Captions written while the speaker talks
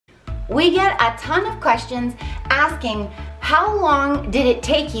We get a ton of questions asking, how long did it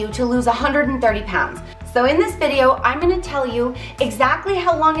take you to lose 130 pounds? So in this video, I'm gonna tell you exactly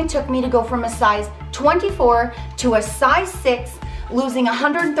how long it took me to go from a size 24 to a size 6, losing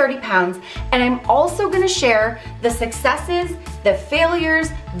 130 pounds. And I'm also gonna share the successes, the failures,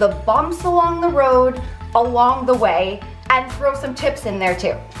 the bumps along the road, along the way, and throw some tips in there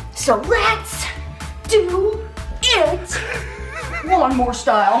too. So let's do it! One more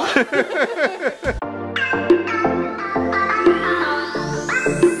style.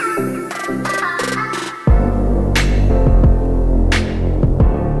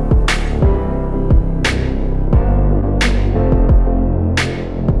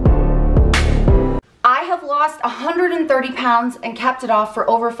 I have lost 130 pounds and kept it off for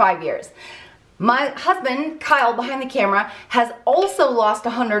over 5 years. My husband, Kyle, behind the camera, has also lost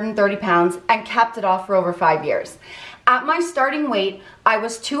 130 pounds and kept it off for over 5 years. At my starting weight, I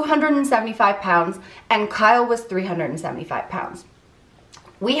was 275 pounds and Kyle was 375 pounds.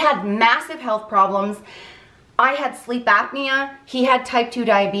 We had massive health problems. I had sleep apnea, he had type 2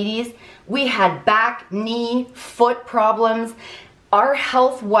 diabetes, we had back, knee, foot problems. Our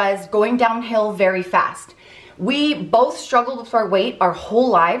health was going downhill very fast. We both struggled with our weight our whole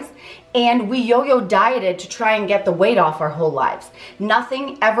lives, and we yo-yo dieted to try and get the weight off our whole lives.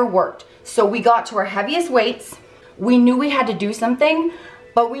 Nothing ever worked. So we got to our heaviest weights. We knew we had to do something,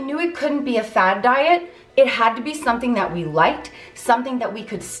 but we knew it couldn't be a fad diet. It had to be something that we liked, something that we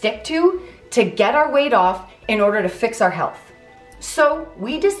could stick to get our weight off in order to fix our health. So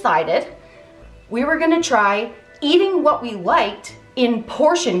we decided we were gonna try eating what we liked in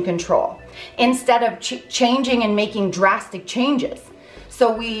portion control instead of changing and making drastic changes.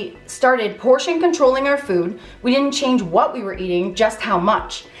 So we started portion controlling our food. We didn't change what we were eating, just how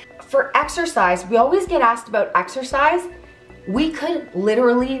much. For exercise, we always get asked about exercise. We could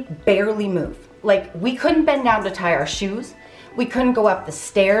literally barely move. Like, we couldn't bend down to tie our shoes. We couldn't go up the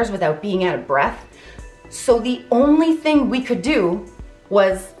stairs without being out of breath. So the only thing we could do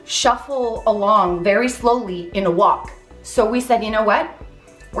was shuffle along very slowly in a walk. So we said, you know what?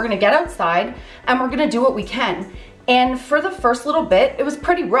 We're gonna get outside and we're gonna do what we can. And for the first little bit, it was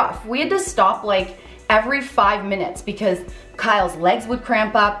pretty rough. We had to stop like every 5 minutes because Kyle's legs would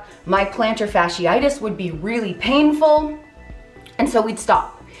cramp up, my plantar fasciitis would be really painful, and so we'd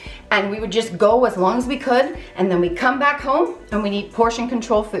stop. And we would just go as long as we could, and then we'd come back home and we'd eat portion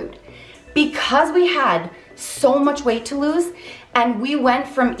control food. Because we had so much weight to lose, and we went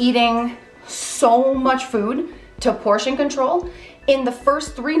from eating so much food to portion control, in the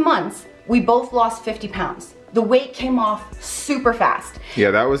first 3 months, we both lost 50 pounds. The weight came off super fast.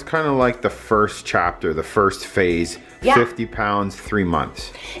 Yeah, that was kind of like the first chapter, the first phase, yeah. 50 pounds, 3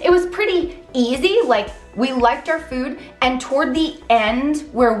 months. It was pretty easy, like we liked our food, and toward the end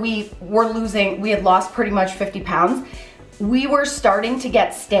where we had lost pretty much 50 pounds, we were starting to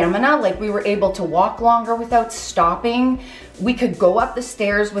get stamina, like we were able to walk longer without stopping. We could go up the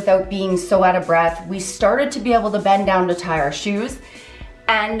stairs without being so out of breath. We started to be able to bend down to tie our shoes,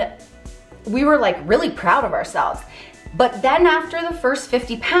 and we were like really proud of ourselves. But then after the first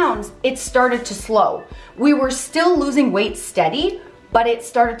 50 pounds, it started to slow. We were still losing weight steady, but it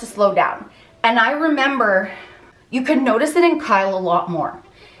started to slow down. And I remember, you could notice it in Kyle a lot more.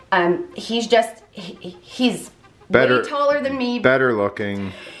 He's better, way taller than me. Better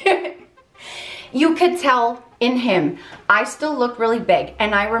looking. You could tell in him, I still looked really big.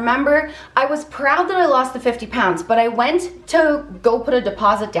 And I remember I was proud that I lost the 50 pounds, but I went to go put a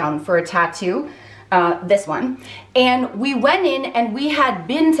deposit down for a tattoo, this one. And we went in and we had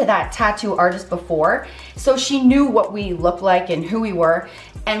been to that tattoo artist before, so she knew what we looked like and who we were.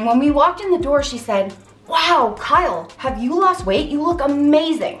 And when we walked in the door, she said, "Wow, Kyle, have you lost weight? You look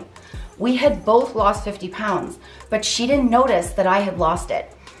amazing." We had both lost 50 pounds, but she didn't notice that I had lost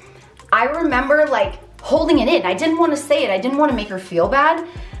it. I remember like holding it in. I didn't want to say it. I didn't want to make her feel bad.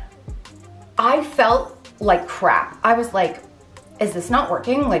 I felt like crap. I was like, is this not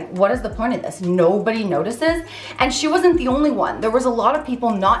working? Like, what is the point of this? Nobody notices. And she wasn't the only one. There was a lot of people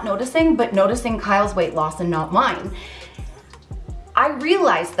not noticing, but noticing Kyle's weight loss and not mine. I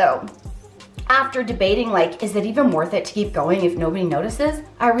realized though, after debating like, is it even worth it to keep going if nobody notices?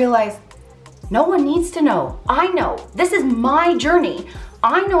 I realized no one needs to know. I know. This is my journey.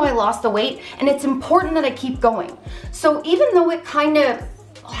 I know I lost the weight, and it's important that I keep going. So even though it kind of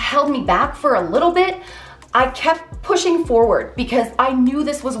held me back for a little bit, I kept pushing forward because I knew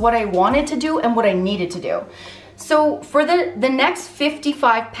this was what I wanted to do and what I needed to do. So for the next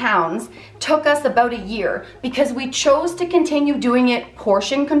 55 pounds took us about a year because we chose to continue doing it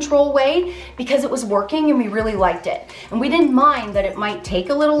portion control way because it was working and we really liked it. And we didn't mind that it might take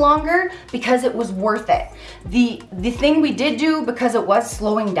a little longer because it was worth it. The thing we did do, because it was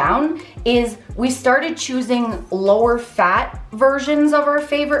slowing down, is we started choosing lower fat versions of our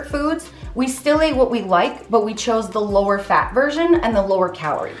favorite foods. We still ate what we like, but we chose the lower fat version and the lower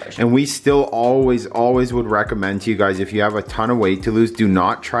calorie version. And we still always would recommend to you guys, if you have a ton of weight to lose, do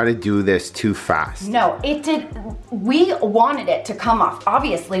not try to do this too fast. No, we wanted it to come off.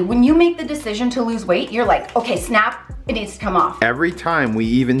 Obviously, when you make the decision to lose weight, you're like, okay, snap, it needs to come off. Every time we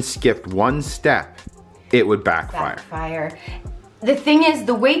even skipped one step, it would backfire. The thing is,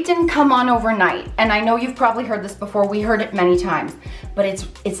 the weight didn't come on overnight. And I know you've probably heard this before. We heard it many times, but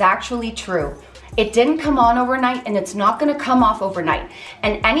it's actually true. It didn't come on overnight and it's not gonna come off overnight.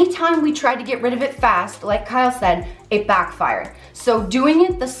 And anytime we tried to get rid of it fast, like Kyle said, it backfired. So doing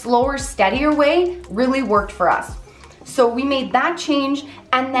it the slower, steadier way really worked for us. So we made that change,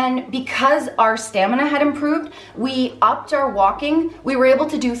 and then because our stamina had improved, we upped our walking. We were able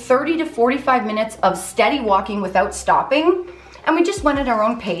to do 30 to 45 minutes of steady walking without stopping. And we just went at our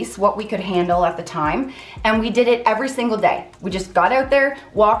own pace, what we could handle at the time. And we did it every single day. We just got out there,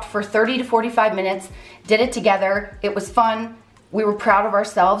 walked for 30 to 45 minutes, did it together. It was fun. We were proud of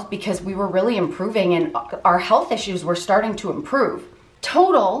ourselves because we were really improving and our health issues were starting to improve.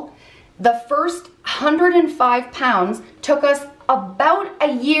 Total, the first 105 pounds took us about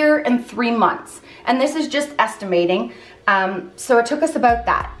a year and 3 months. And this is just estimating. So it took us about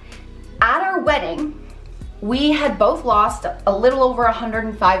that. At our wedding, we had both lost a little over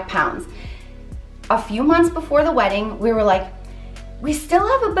 105 pounds. A few months before the wedding, we were like, we still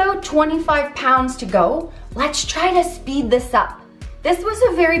have about 25 pounds to go. Let's try to speed this up. This was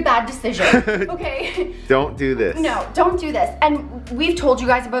a very bad decision, okay? Don't do this. No, don't do this. And we've told you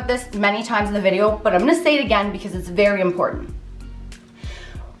guys about this many times in the video, but I'm gonna say it again because it's very important.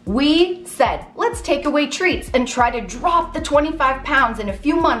 We said, let's take away treats and try to drop the 25 pounds in a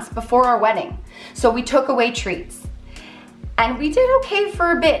few months before our wedding. So we took away treats. And we did okay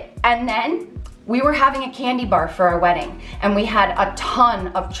for a bit. And then we were having a candy bar for our wedding. And we had a ton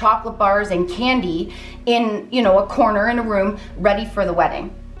of chocolate bars and candy in, a corner in a room ready for the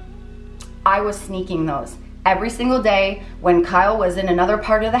wedding. I was sneaking those. Every single day when Kyle was in another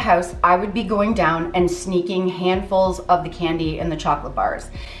part of the house, I would be going down and sneaking handfuls of the candy and the chocolate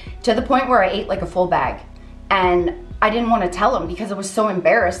bars, to the point where I ate like a full bag. And I didn't want to tell him because I was so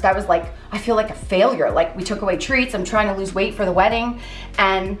embarrassed. I was like, I feel like a failure. Like, we took away treats, I'm trying to lose weight for the wedding,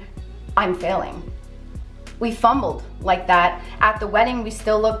 and I'm failing. We fumbled like that. At the wedding, we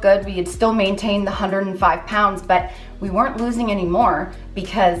still looked good. We had still maintained the 105 pounds, but we weren't losing anymore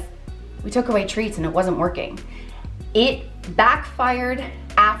because we took away treats and it wasn't working. It backfired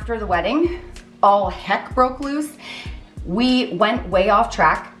after the wedding. All heck broke loose. We went way off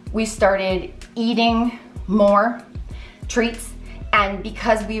track. We started eating more treats, and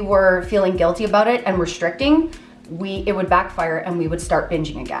because we were feeling guilty about it and restricting, it would backfire and we would start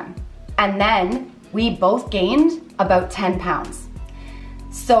binging again. And then we both gained about 10 pounds.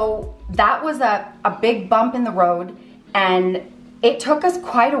 So that was a big bump in the road, and it took us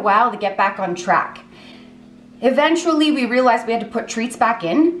quite a while to get back on track. Eventually, we realized we had to put treats back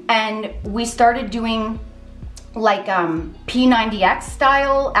in, and we started doing like P90X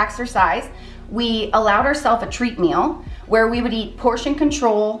style exercise. We allowed ourselves a treat meal where we would eat portion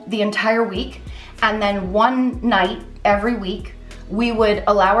control the entire week, and then one night every week, we would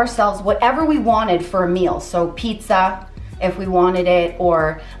allow ourselves whatever we wanted for a meal. So pizza, if we wanted it,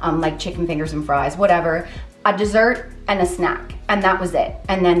 or like chicken fingers and fries, whatever, a dessert and a snack, and that was it.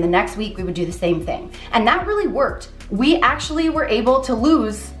 And then the next week we would do the same thing. And that really worked. We actually were able to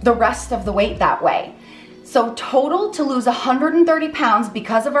lose the rest of the weight that way. So total to lose 130 pounds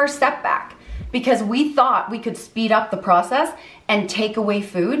because of our setback, because we thought we could speed up the process and take away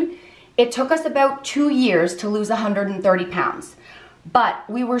food. It took us about 2 years to lose 130 pounds. But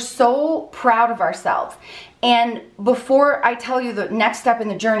we were so proud of ourselves. And before I tell you the next step in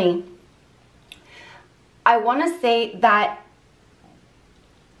the journey, I want to say that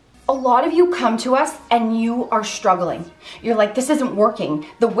a lot of you come to us and you are struggling. You're like, this isn't working.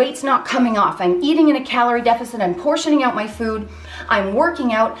 The weight's not coming off. I'm eating in a calorie deficit. I'm portioning out my food. I'm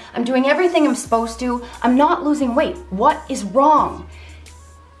working out. I'm doing everything I'm supposed to. I'm not losing weight. What is wrong?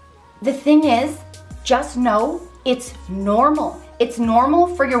 The thing is, just know it's normal. It's normal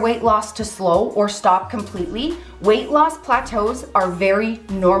for your weight loss to slow or stop completely. Weight loss plateaus are very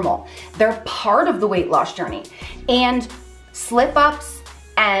normal. They're part of the weight loss journey. And slip-ups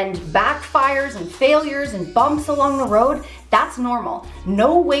and backfire tires and failures and bumps along the road. That's normal.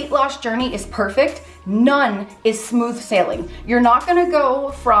 No weight loss journey is perfect. None is smooth sailing. You're not gonna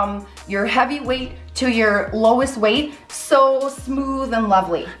go from your heavy weight to your lowest weight so smooth and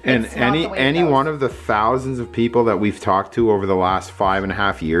lovely. And any one of the thousands of people that we've talked to over the last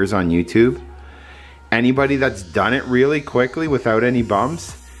 5.5 years on YouTube, anybody that's done it really quickly without any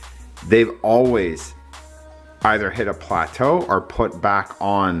bumps, they've always either hit a plateau or put back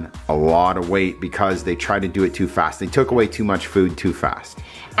on a lot of weight because they tried to do it too fast. They took away too much food too fast.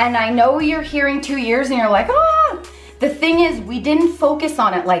 And I know you're hearing 2 years and you're like, ah! The thing is, we didn't focus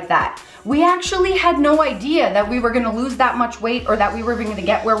on it like that. We actually had no idea that we were gonna lose that much weight or that we were gonna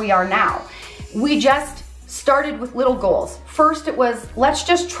get where we are now. We just started with little goals. First it was, let's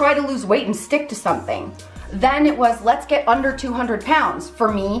just try to lose weight and stick to something. Then it was, let's get under 200 pounds for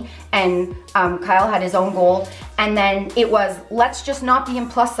me, and Kyle had his own goal. And then it was, let's just not be in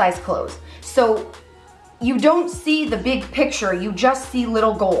plus size clothes. So you don't see the big picture, you just see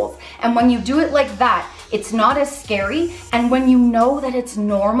little goals. And when you do it like that, it's not as scary. And when you know that it's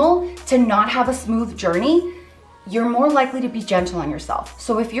normal to not have a smooth journey, you're more likely to be gentle on yourself.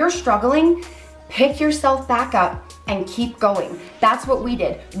 So if you're struggling, pick yourself back up and keep going. That's what we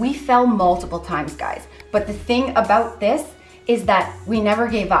did. We fell multiple times, guys. But the thing about this is that we never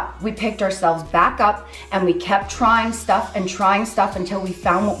gave up. We picked ourselves back up and we kept trying stuff until we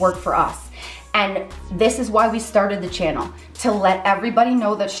found what worked for us. And this is why we started the channel, to let everybody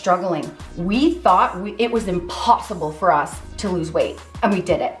know that's struggling. We thought it was impossible for us to lose weight, and we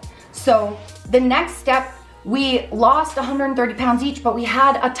did it. So the next step, we lost 130 pounds each, but we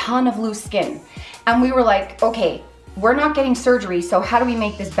had a ton of loose skin. And we were like, okay, we're not getting surgery, so how do we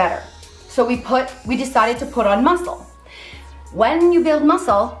make this better? So we decided to put on muscle. When you build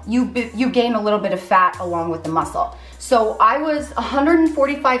muscle, you gain a little bit of fat along with the muscle. So I was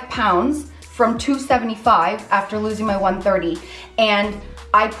 145 pounds from 275 after losing my 130, and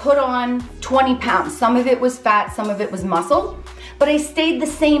I put on 20 pounds. Some of it was fat, some of it was muscle, but I stayed the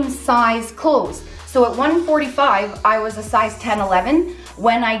same size clothes. So at 145, I was a size 10, 11.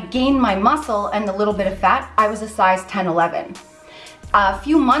 When I gained my muscle and a little bit of fat, I was a size 10, 11. A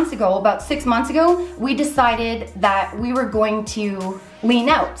few months ago, about 6 months ago, we decided that we were going to lean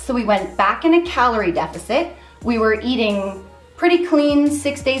out. So we went back in a calorie deficit. We were eating pretty clean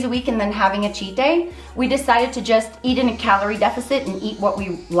 6 days a week and then having a cheat day. We decided to just eat in a calorie deficit and eat what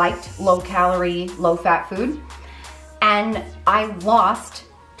we liked, low calorie, low fat food. And I lost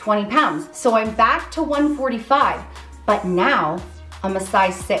 20 pounds. So I'm back to 145, but now I'm a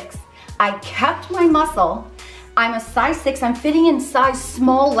size 6. I kept my muscle. I'm a size 6, I'm fitting in size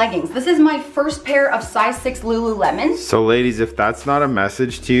small leggings. This is my first pair of size 6 Lululemons. So ladies, if that's not a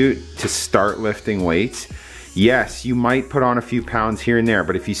message to you to start lifting weights, yes, you might put on a few pounds here and there,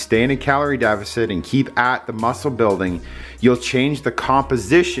 but if you stay in a calorie deficit and keep at the muscle building, you'll change the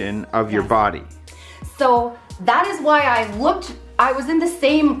composition of your body. So that is why I was in the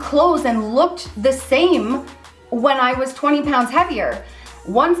same clothes and looked the same when I was 20 pounds heavier.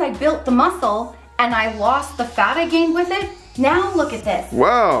 Once I built the muscle, and I lost the fat I gained with it. Now look at this.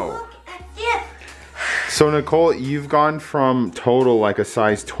 Whoa. Look at this. So Nicole, you've gone from total like a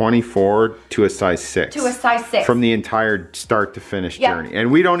size 24 to a size 6. To a size 6. From the entire start to finish journey.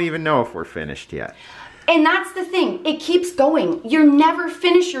 And we don't even know if we're finished yet. And that's the thing, it keeps going. You never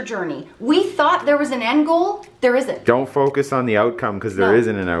finish your journey. We thought there was an end goal, there isn't. Don't focus on the outcome because there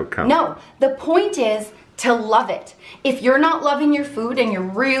isn't an outcome. No, the point is to love it. If you're not loving your food and you're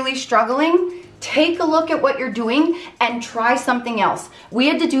really struggling, take a look at what you're doing and try something else. We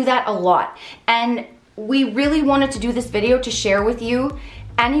had to do that a lot. And we really wanted to do this video to share with you.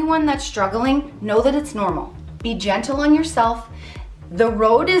 Anyone that's struggling, know that it's normal. Be gentle on yourself. The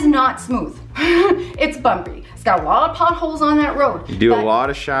road is not smooth. It's bumpy. It's got a lot of potholes on that road. You do a lot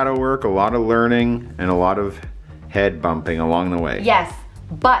of shadow work, a lot of learning, and a lot of head bumping along the way. Yes,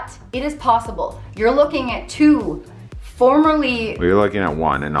 but it is possible. You're looking at two formerly... Well, you're looking at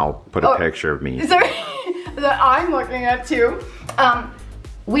one, and I'll put a picture of me. Sorry, that I'm looking at two.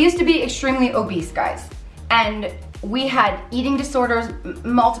 We used to be extremely obese, guys. And we had eating disorders,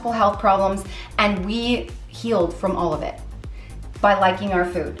 multiple health problems, and we healed from all of it by liking our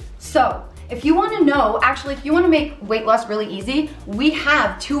food. So, if you want to know, actually, if you want to make weight loss really easy, we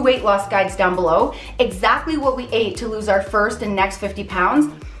have 2 weight loss guides down below. Exactly what we ate to lose our first and next 50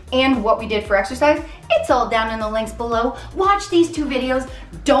 pounds. And what we did for exercise, it's all down in the links below. Watch these 2 videos.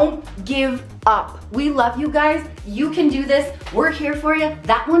 Don't give up. We love you guys. You can do this. We're here for you.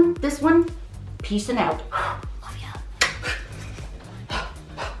 That one, this one, peace and out. Love you.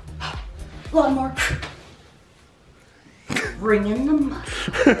 Lawnmower. Bring in the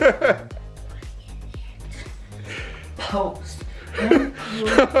mud. pose. And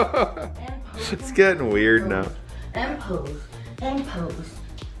pose. It's getting weird now. And pose. And pose.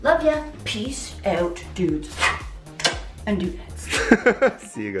 Love ya. Peace out, dudes. And dudettes.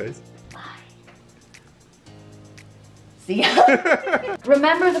 See you guys. See ya.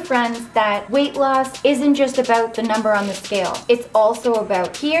 Remember, the friends, that weight loss isn't just about the number on the scale. It's also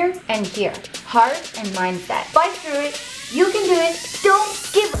about here and here. Heart and mindset. Fight through it. You can do it.